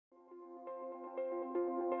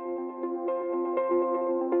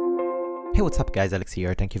Hey, what's up guys, Alex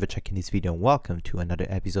here. Thank you for checking this video and welcome to another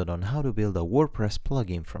episode on how to build a WordPress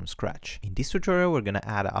plugin from scratch. In this tutorial, we're going to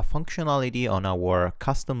add a functionality on our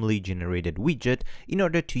customly generated widget in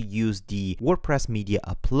order to use the WordPress media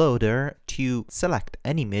uploader to select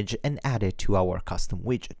an image and add it to our custom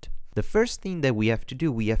widget. The first thing that we have to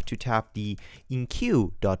do, we have to tap the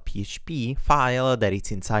enqueue.php file that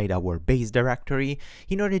is inside our base directory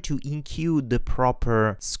in order to enqueue the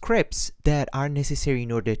proper scripts that are necessary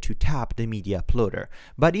in order to tap the media uploader.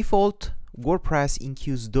 By default, WordPress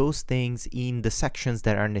enqueues those things in the sections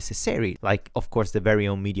that are necessary, like of course the very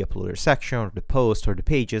own media uploader section, or the post, or the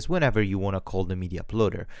pages, whenever you want to call the media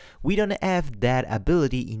uploader. We don't have that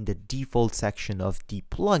ability in the default section of the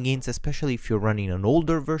plugins, especially if you're running an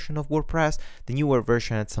older version of WordPress. The newer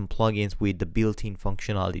version had some plugins with the built-in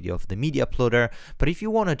functionality of the media uploader, but if you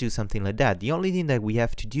want to do something like that, the only thing that we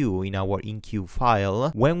have to do in our enqueue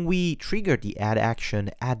file, when we trigger the add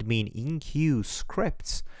action admin enqueue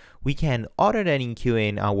scripts, we can, other than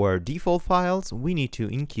enqueuing our default files, we need to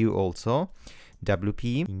enqueue also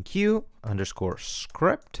wp enqueue underscore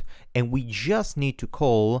script, and we just need to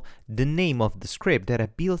call the name of the script, that a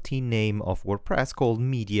built-in name of WordPress called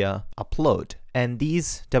media upload. And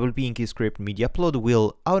this wp enqueue script media upload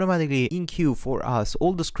will automatically enqueue for us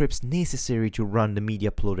all the scripts necessary to run the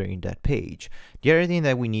media uploader in that page. The other thing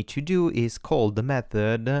that we need to do is call the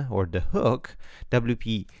method or the hook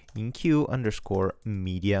wp enqueue underscore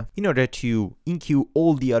media in order to enqueue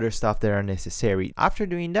all the other stuff that are necessary. After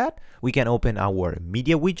doing that, we can open our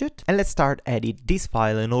media widget and let's start edit this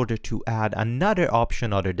file in order to add another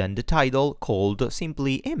option other than the title called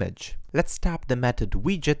simply image. Let's tap the method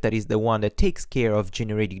widget, that is the one that takes care of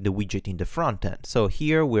generating the widget in the front end. So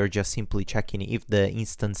here we're just simply checking if the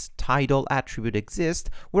instance title attribute exists.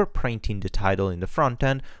 We're printing the title in the front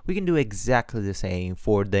end. We can do exactly the same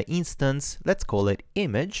for the instance. Let's call it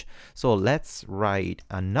image. So let's write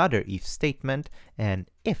another if statement, and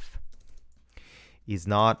if is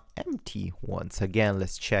not empty. Once again,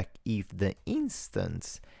 let's check if the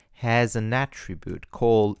instance has an attribute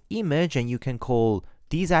called image, and you can call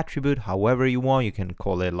this attribute however you want. You can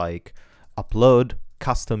call it like upload,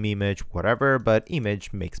 custom image, whatever, but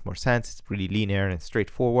image makes more sense. It's really linear and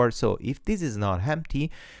straightforward. So if this is not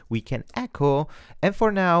empty, we can echo, and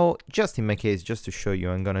for now, just in my case, just to show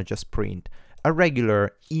you, I'm gonna just print a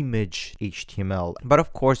regular image HTML, but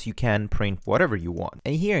of course you can print whatever you want.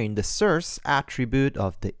 And here in the source attribute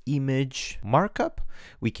of the image markup,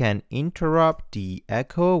 we can interrupt the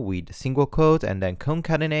echo with a single quote and then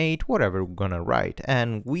concatenate whatever we're gonna write,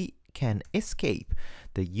 and we can escape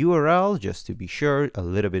the URL just to be sure, a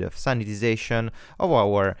little bit of sanitization of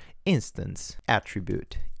our instance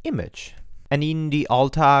attribute image. And in the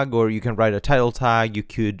alt tag, or you can write a title tag, you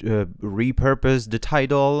could repurpose the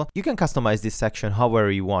title. You can customize this section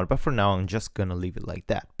however you want, but for now I'm just gonna leave it like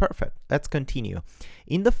that. Perfect, let's continue.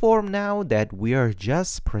 In the form now that we are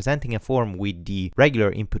just presenting a form with the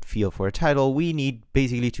regular input field for a title, we need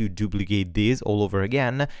basically to duplicate this all over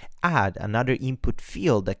again, add another input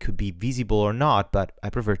field that could be visible or not, but I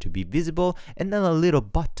prefer to be visible, and then a little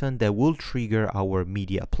button that will trigger our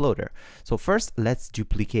media uploader. So first, let's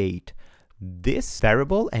duplicate this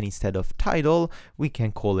variable, and instead of title we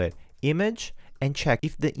can call it image, and check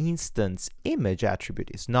if the instance image attribute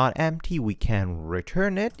is not empty. We can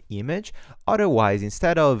return it image. Otherwise,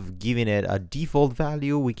 instead of giving it a default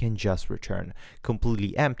value, we can just return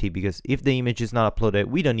completely empty, because if the image is not uploaded,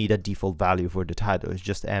 we don't need a default value for the title. It's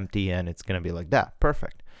just empty and it's gonna be like that.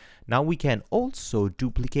 Perfect. Now we can also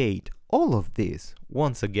duplicate all of this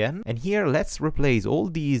once again, and here let's replace all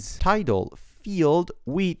these title field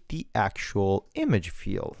with the actual image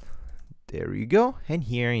field. There you go. And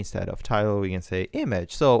here instead of title we can say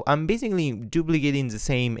image. So I'm basically duplicating the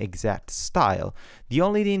same exact style. The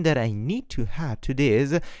only thing that I need to add to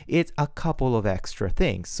this is a couple of extra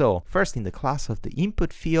things. So first, in the class of the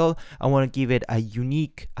input field, I want to give it a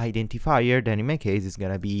unique identifier. Then in my case it's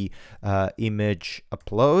gonna be image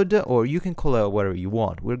upload, or you can call it whatever you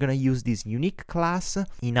want. We're gonna use this unique class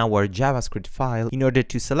in our JavaScript file in order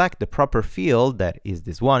to select the proper field, that is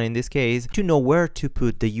this one in this case, to know where to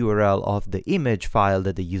put the URL of the image file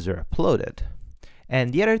that the user uploaded.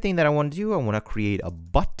 And the other thing that I want to do, I want to create a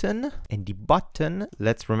button, and the button,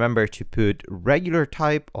 let's remember to put regular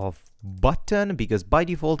type of button, because by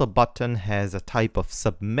default a button has a type of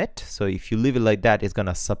submit. So if you leave it like that, it's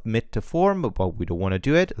gonna submit the form, but we don't want to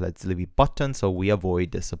do it. Let's leave it button so we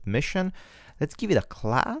avoid the submission. Let's give it a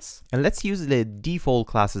class, and let's use the default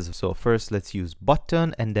classes. So first let's use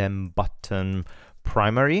button, and then button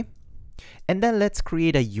primary. And then let's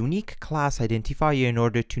create a unique class identifier in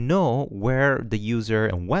order to know where the user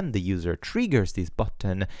and when the user triggers this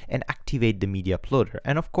button and activate the media uploader.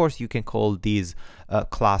 And of course, you can call this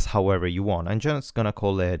class however you want. I'm just gonna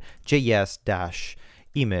call it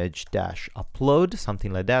js-image-upload,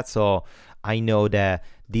 something like that. So I know that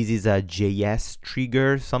this is a JS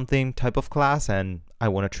trigger something type of class, and I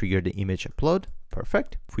want to trigger the image upload.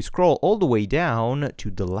 Perfect. If we scroll all the way down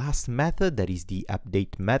to the last method, that is the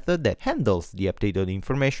update method that handles the updated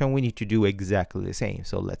information, we need to do exactly the same.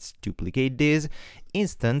 So let's duplicate this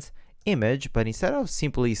instance image, but instead of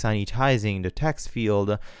simply sanitizing the text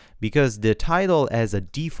field, because the title as a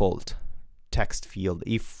default text field,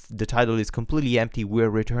 if the title is completely empty, we're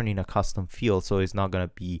returning a custom field, so it's not going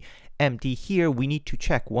to be empty. Here we need to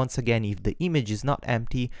check once again, if the image is not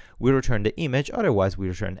empty, we return the image, otherwise we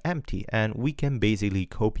return empty. And we can basically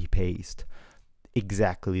copy paste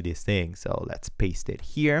exactly this thing. So let's paste it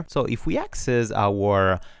here. So if we access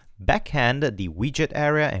our backend, the widget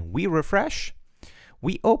area, and we refresh,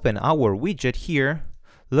 we open our widget here.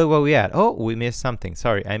 Look what we had. Oh, we missed something.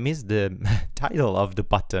 Sorry, I missed the title of the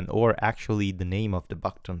button, or actually the name of the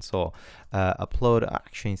button. So upload,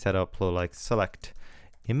 actually instead of upload, like select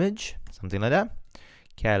image, something like that.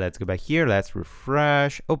 Okay, let's go back here, let's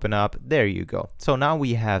refresh, open up, there you go. So now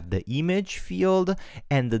we have the image field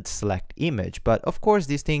and the select image, but of course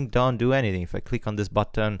this thing don't do anything. If I click on this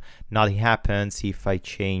button, nothing happens. If I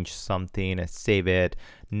change something and save it,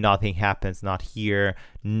 nothing happens, not here,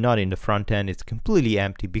 not in the front end. It's completely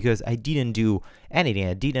empty because I didn't do anything.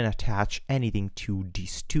 I didn't attach anything to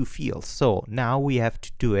these two fields. So now we have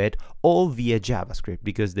to do it all via JavaScript,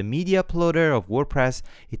 because the media uploader of WordPress,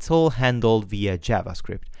 it's all handled via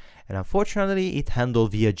JavaScript. And unfortunately, it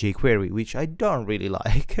handled via jQuery, which I don't really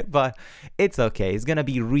like, but it's okay. It's gonna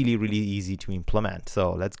be really, really easy to implement.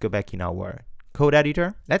 So let's go back in our code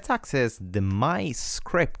editor. Let's access the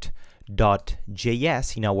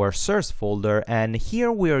myscript.js in our source folder, and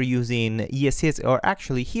here we are using ES6, or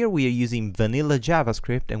actually here we are using vanilla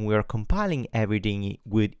JavaScript, and we are compiling everything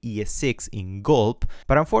with ES6 in gulp.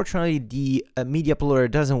 But unfortunately the media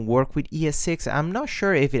uploader doesn't work with ES6. I'm not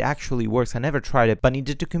sure if it actually works, I never tried it, but in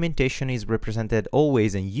the documentation is represented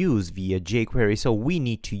always and used via jQuery, so we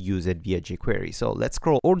need to use it via jQuery. So let's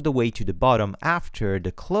scroll all the way to the bottom after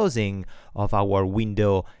the closing of our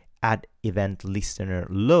window add event listener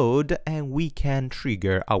load, and we can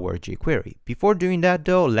trigger our jQuery. Before doing that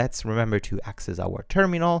though, let's remember to access our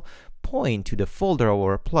terminal, point to the folder of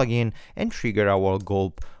our plugin, and trigger our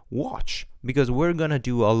gulp watch, because we're gonna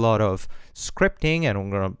do a lot of scripting and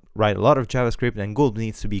we're gonna write a lot of JavaScript, and gulp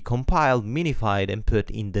needs to be compiled, minified, and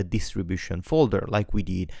put in the distribution folder like we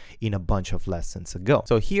did in a bunch of lessons ago.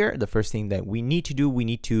 So here, the first thing that we need to do, we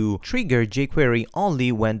need to trigger jQuery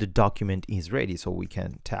only when the document is ready. So we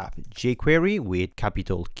can tap jQuery with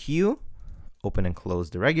capital Q, open and close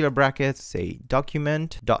the regular brackets, say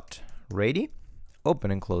document.ready.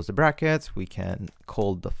 Open and close the brackets. We can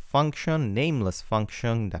call the function, nameless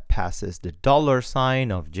function that passes the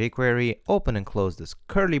 $sign of jQuery, open and close this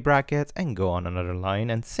curly brackets, and go on another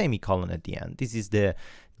line and semicolon at the end. This is the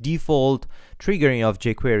default triggering of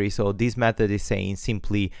jQuery. So this method is saying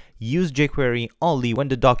simply use jQuery only when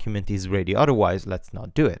the document is ready, otherwise let's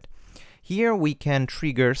not do it. Here we can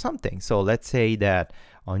trigger something. So let's say that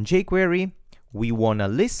on jQuery, we want to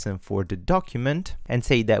listen for the document and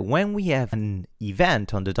say that when we have an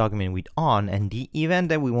event on the document with on, and the event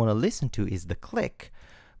that we want to listen to is the click,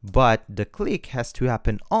 but the click has to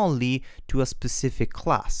happen only to a specific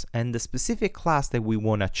class, and the specific class that we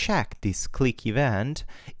want to check this click event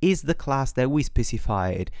is the class that we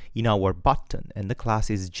specified in our button, and the class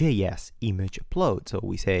is JS image upload. So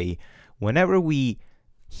we say whenever we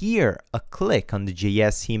hear a click on the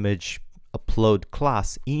JS image upload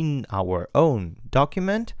class in our own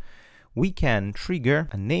document, we can trigger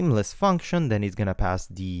a nameless function, then it's gonna pass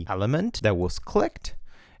the element that was clicked,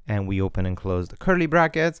 and we open and close the curly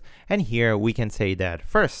brackets, and here we can say that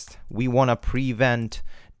first we want to prevent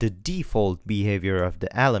the default behavior of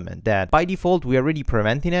the element, that by default we're already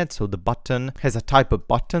preventing it. So the button has a type of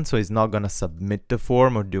button, so it's not going to submit the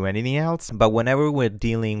form or do anything else. But whenever we're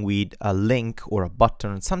dealing with a link or a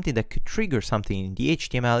button, something that could trigger something in the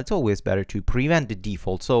HTML, it's always better to prevent the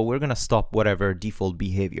default. So we're going to stop whatever default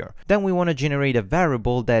behavior. Then we want to generate a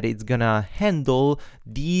variable that it's going to handle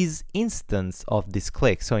these instance of this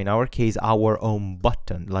click. So in our case, our own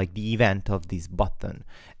button, like the event of this button.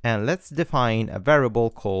 And let's define a variable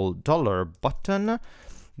called $button.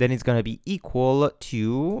 Then it's going to be equal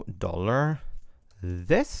to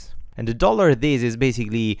 $this. And the $this is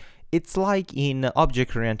basically it's like in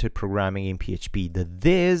object-oriented programming in PHP. The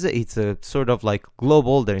this, it's a sort of like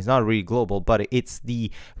global, that is not really global, but it's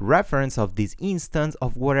the reference of this instance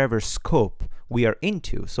of whatever scope we are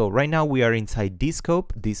into. So right now we are inside this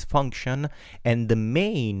scope, this function, and the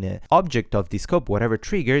main object of this scope, whatever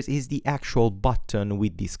triggers, is the actual button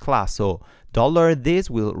with this class. So $this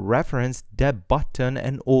will reference that button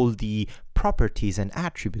and all the properties and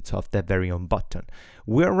attributes of that very own button.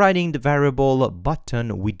 We're writing the variable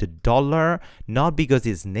button with the $, not because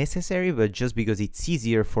it's necessary, but just because it's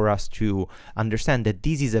easier for us to understand that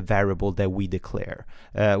this is a variable that we declare.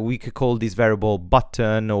 We could call this variable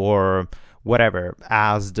button or whatever,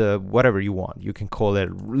 as the whatever you want. You can call it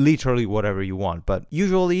literally whatever you want, but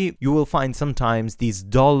usually you will find sometimes this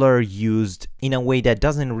 $ used in a way that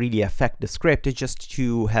doesn't really affect the script. It's just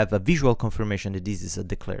to have a visual confirmation that this is a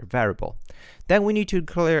declared variable. Then we need to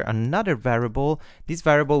declare another variable. This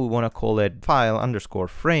variable, we want to call it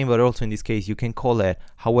file_frame, but also in this case you can call it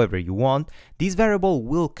however you want. This variable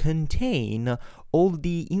will contain all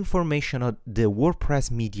the information of the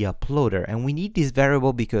WordPress media uploader, and we need this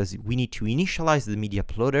variable because we need to initialize the media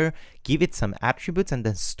uploader, give it some attributes, and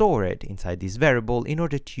then store it inside this variable in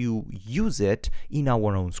order to use it in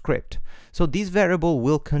our own script. So this variable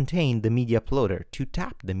will contain the media uploader. To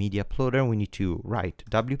tap the media uploader, we need to write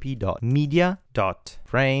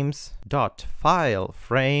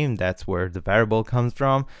wp.media.frames.fileframe, that's where the variable comes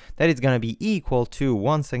from. That is going to be equal to,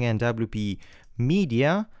 once again, wp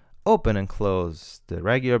media, open and close the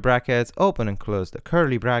regular brackets, open and close the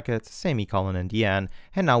curly brackets, semicolon at the end,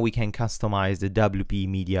 and now we can customize the WP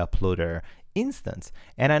Media Uploader instance.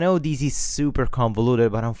 And I know this is super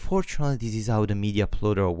convoluted, but unfortunately this is how the Media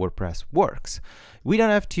Uploader of WordPress works. We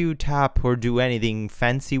don't have to tap or do anything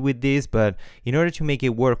fancy with this, but in order to make it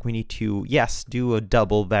work, we need to, yes, do a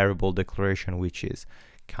double variable declaration, which is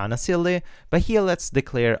kind of silly, but here let's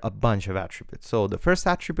declare a bunch of attributes. So the first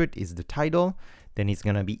attribute is the title, then it's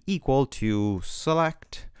going to be equal to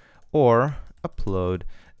select or upload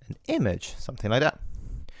an image, something like that.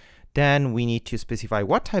 Then we need to specify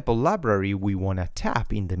what type of library we want to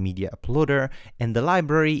tap in the media uploader, and the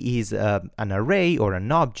library is an array or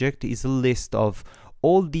an object, is a list of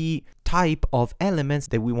all the type of elements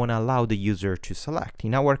that we want to allow the user to select.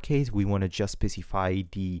 In our case, we want to just specify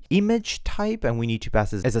the image type, and we need to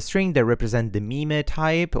pass it as a string that represents the meme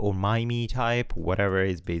type or mime type, whatever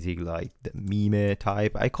is basically like the meme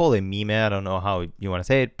type. I call it meme, I don't know how you want to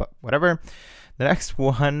say it, but whatever. The next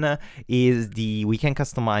one is we can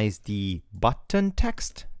customize the button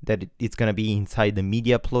text that it's going to be inside the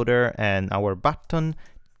media uploader, and our button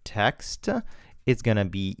text is going to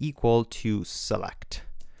be equal to select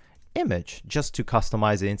image, just to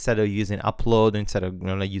customize it. Instead of using upload, instead of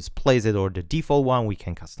use place it or the default one, we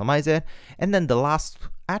can customize it. And then the last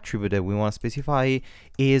attribute that we want to specify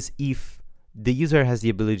is if the user has the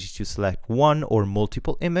ability to select one or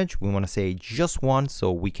multiple image. We want to say just one,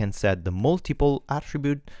 so we can set the multiple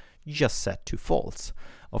attribute just set to false.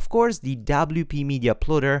 Of course, the WP Media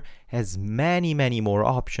Uploader has many more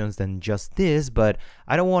options than just this, but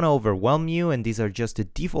I don't want to overwhelm you, and these are just the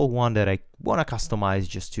default one that I want to customize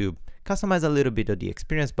just to customize a little bit of the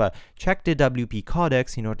experience. But check the WP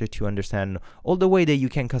codex in order to understand all the way that you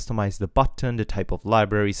can customize the button, the type of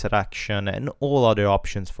library selection, and all other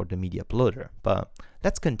options for the media uploader. But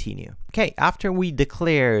let's continue. Okay, after we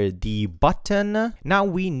declare the button, now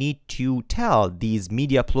we need to tell this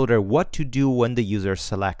media uploader what to do when the user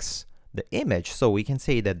selects the image. So we can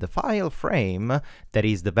say that the file frame, that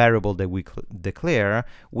is the variable that we declare,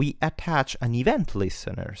 we attach an event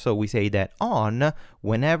listener. So we say that on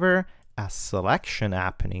whenever a selection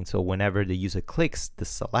happening, so whenever the user clicks the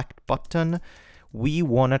select button, we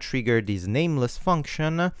want to trigger this nameless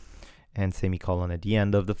function and semicolon at the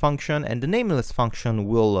end of the function, and the nameless function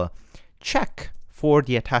will check for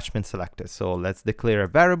the attachment selected. So let's declare a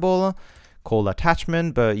variable called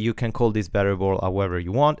attachment, but you can call this variable however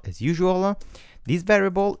you want as usual. This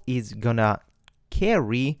variable is gonna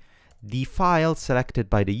carry the file selected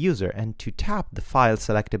by the user, and to tap the file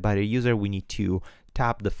selected by the user, we need to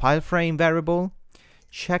tap the file frame variable,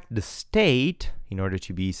 check the state in order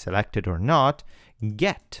to be selected or not,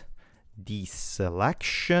 get the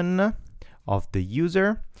selection of the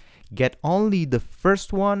user, get only the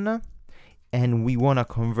first one, and we want to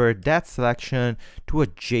convert that selection to a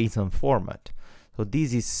JSON format. So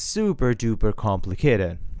this is super duper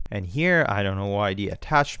complicated. And here, I don't know why the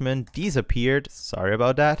attachment disappeared. Sorry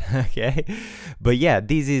about that. Okay. But yeah,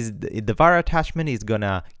 this is the var attachment is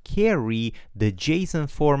gonna carry the JSON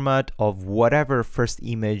format of whatever first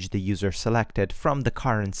image the user selected from the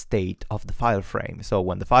current state of the file frame. So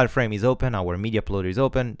when the file frame is open, our media uploader is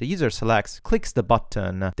open, the user selects, clicks the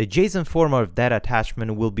button, the JSON format of that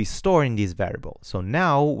attachment will be stored in this variable. So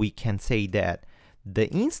now we can say that the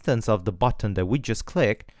instance of the button that we just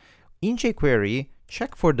clicked in jQuery,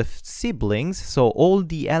 check for the siblings, so all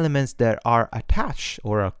the elements that are attached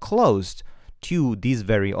or are closed to this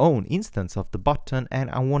very own instance of the button, and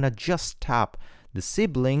I want to just tap the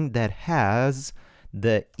sibling that has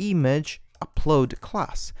the image upload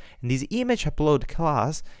class. And this image upload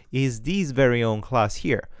class is this very own class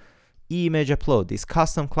here, image upload, this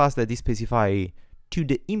custom class that is specified to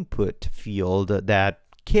the input field that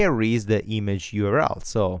carries the image URL.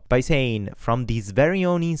 So by saying from this very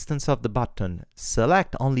own instance of the button,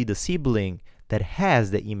 select only the sibling that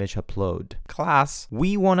has the image upload class,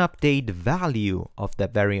 we want to update the value of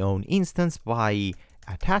that very own instance by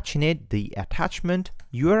attaching it the attachment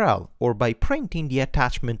URL or by printing the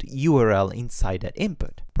attachment URL inside that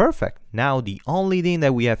input. Perfect. Now the only thing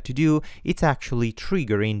that we have to do is actually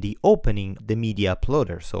triggering the opening the media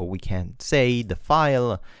uploader. So we can say the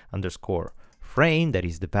file underscore frame, that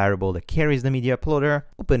is the variable that carries the media uploader,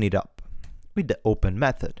 open it up with the open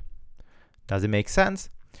method. Does it make sense?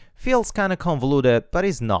 Feels kind of convoluted, but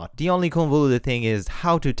it's not. The only convoluted thing is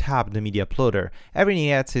how to tap the media uploader. Everything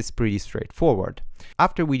else is pretty straightforward.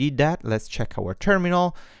 After we did that, let's check our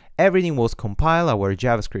terminal. Everything was compiled, our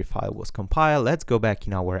JavaScript file was compiled. Let's go back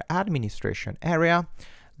in our administration area.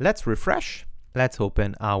 Let's refresh. Let's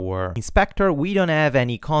open our inspector. We don't have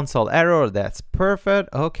any console error. That's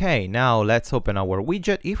perfect. Okay, now let's open our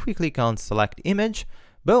widget. If we click on select image,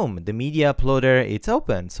 boom, the media uploader, it's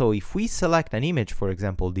open. So if we select an image, for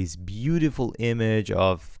example, this beautiful image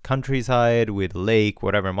of countryside with lake,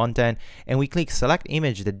 whatever, mountain, and we click select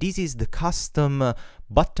image, that this is the custom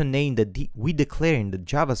button name that we declare in the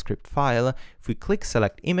JavaScript file. If we click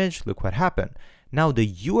select image, look what happened. Now the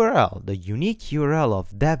URL, the unique URL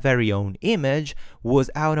of that very own image was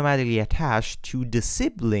automatically attached to the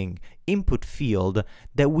sibling input field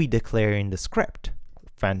that we declare in the script.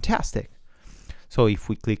 Fantastic. So if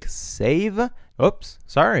we click save, oops,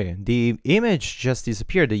 sorry, the image just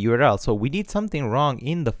disappeared, the URL. So we did something wrong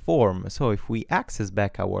in the form. So if we access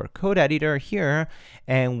back our code editor here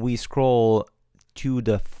and we scroll to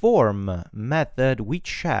the form method, we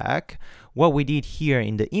check what we did here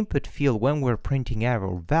in the input field when we're printing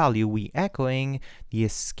our value, we echoing the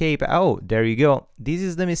escape. Oh, there you go. This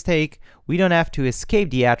is the mistake. We don't have to escape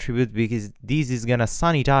the attribute because this is gonna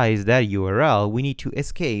sanitize that URL. We need to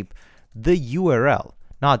escape the URL,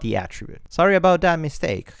 not the attribute. Sorry about that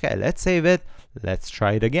mistake. Okay, let's save it. Let's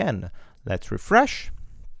try it again. Let's refresh.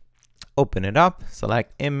 Open it up,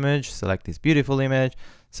 select image, select this beautiful image,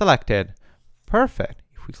 select it. Perfect.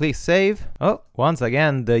 If we click save, oh, once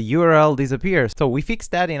again, the URL disappears. So we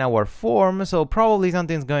fixed that in our form. So probably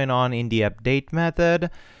something's going on in the update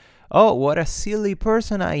method. Oh, what a silly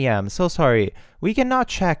person I am. So sorry. We cannot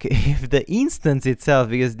check if the instance itself,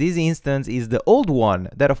 because this instance is the old one,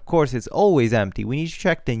 that of course is always empty. We need to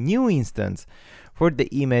check the new instance for the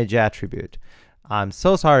image attribute. I'm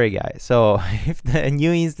so sorry, guys. So if the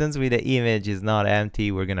new instance with the image is not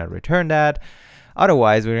empty, we're gonna return that.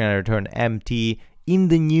 Otherwise, we're gonna return empty in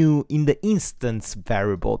the instance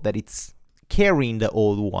variable that it's carrying the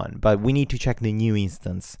old one. But we need to check the new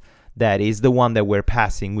instance. That is the one that we're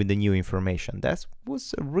passing with the new information. That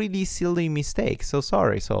was a really silly mistake. So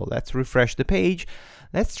sorry. So let's refresh the page.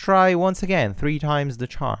 Let's try once again, 3 times the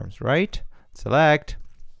charms, right? Select,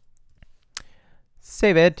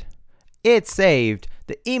 save it. It's saved.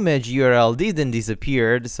 The image URL didn't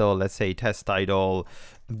disappear. So let's say test title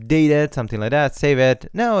updated, something like that. Save it.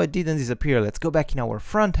 No, it didn't disappear. Let's go back in our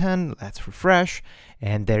front end. Let's refresh.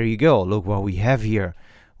 And there you go. Look what we have here.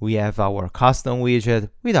 We have our custom widget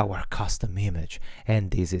with our custom image, and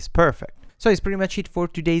this is perfect. So it's pretty much it for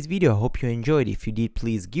today's video. I hope you enjoyed. If you did,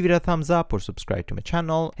 please give it a thumbs up or subscribe to my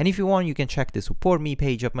channel. And if you want, you can check the support me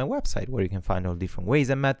page of my website, where you can find all different ways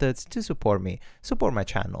and methods to support me, support my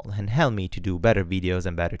channel, and help me to do better videos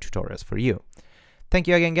and better tutorials for you. Thank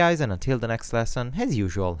you again, guys, and until the next lesson, as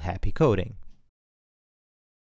usual, happy coding.